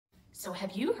So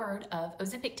have you heard of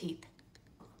Ozempic teeth?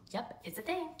 Yep, it's a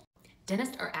thing.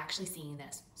 Dentists are actually seeing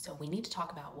this, so we need to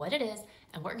talk about what it is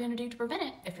and what you're going to do to prevent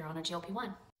it if you're on a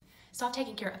GLP-1. So I've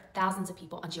taken care of thousands of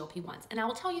people on GLP-1s, and I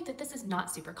will tell you that this is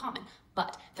not super common,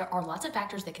 but there are lots of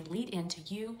factors that can lead into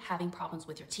you having problems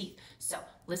with your teeth. So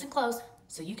listen close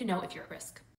so you can know if you're at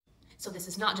risk. So this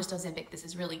is not just Ozempic, this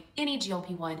is really any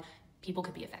GLP-1, people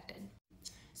could be affected.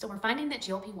 So we're finding that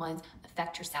GLP-1s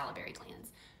affect your salivary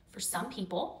glands. For some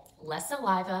people, less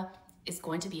saliva is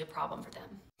going to be a problem for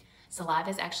them. Saliva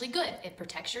is actually good. It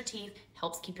protects your teeth,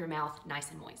 helps keep your mouth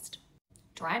nice and moist.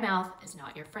 Dry mouth is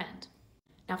not your friend.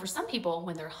 Now for some people,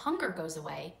 when their hunger goes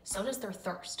away, so does their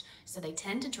thirst. So they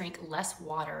tend to drink less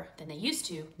water than they used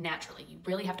to naturally. You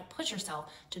really have to push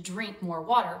yourself to drink more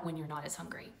water when you're not as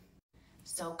hungry.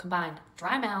 So combine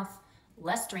dry mouth,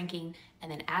 less drinking,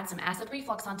 and then add some acid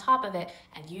reflux on top of it,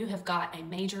 and you have got a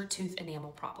major tooth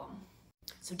enamel problem.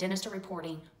 So dentists are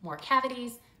reporting more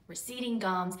cavities, receding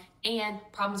gums, and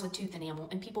problems with tooth enamel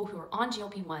in people who are on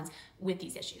GLP-1s with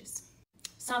these issues.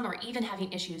 Some are even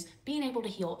having issues being able to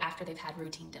heal after they've had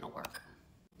routine dental work.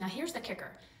 Now here's the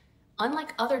kicker.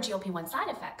 Unlike other GLP-1 side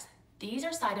effects, these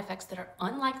are side effects that are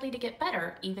unlikely to get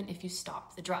better even if you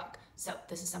stop the drug. So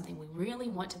this is something we really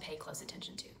want to pay close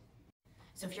attention to.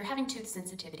 So if you're having tooth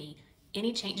sensitivity,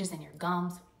 any changes in your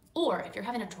gums, or if you're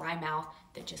having a dry mouth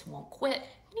that just won't quit,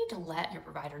 you need to let your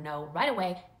provider know right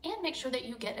away and make sure that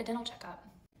you get a dental checkup.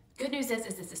 Good news is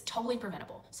this is totally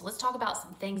preventable. So let's talk about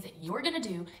some things that you're gonna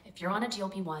do if you're on a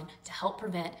GLP-1 to help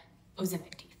prevent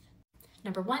Ozempic teeth.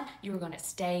 Number one, you are gonna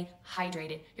stay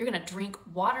hydrated. You're gonna drink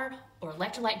water or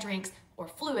electrolyte drinks or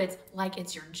fluids like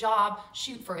it's your job.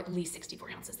 Shoot for at least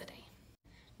 64 ounces a day.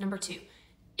 Number two,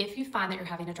 if you find that you're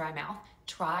having a dry mouth,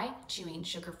 try chewing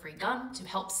sugar-free gum to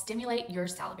help stimulate your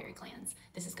salivary glands.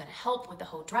 This is going to help with the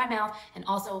whole dry mouth and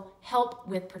also help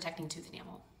with protecting tooth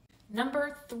enamel.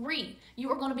 Number three, you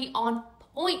are going to be on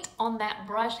point on that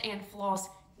brush and floss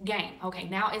game. Okay,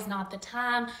 now is not the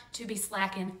time to be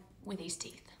slacking with these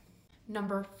teeth.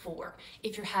 Number four,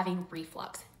 if you're having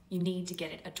reflux, you need to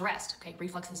get it addressed. Okay,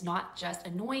 reflux is not just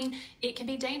annoying, it can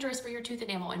be dangerous for your tooth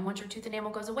enamel, and once your tooth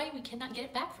enamel goes away, we cannot get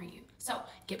it back for you. So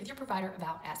get with your provider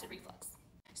about acid reflux.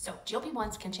 So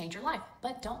GLP-1s can change your life,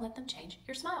 but don't let them change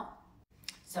your smile.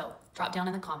 So drop down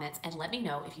in the comments and let me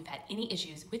know if you've had any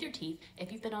issues with your teeth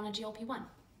if you've been on a GLP-1.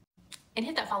 And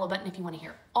hit that follow button if you want to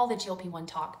hear all the GLP-1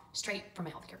 talk straight from a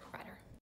healthcare provider.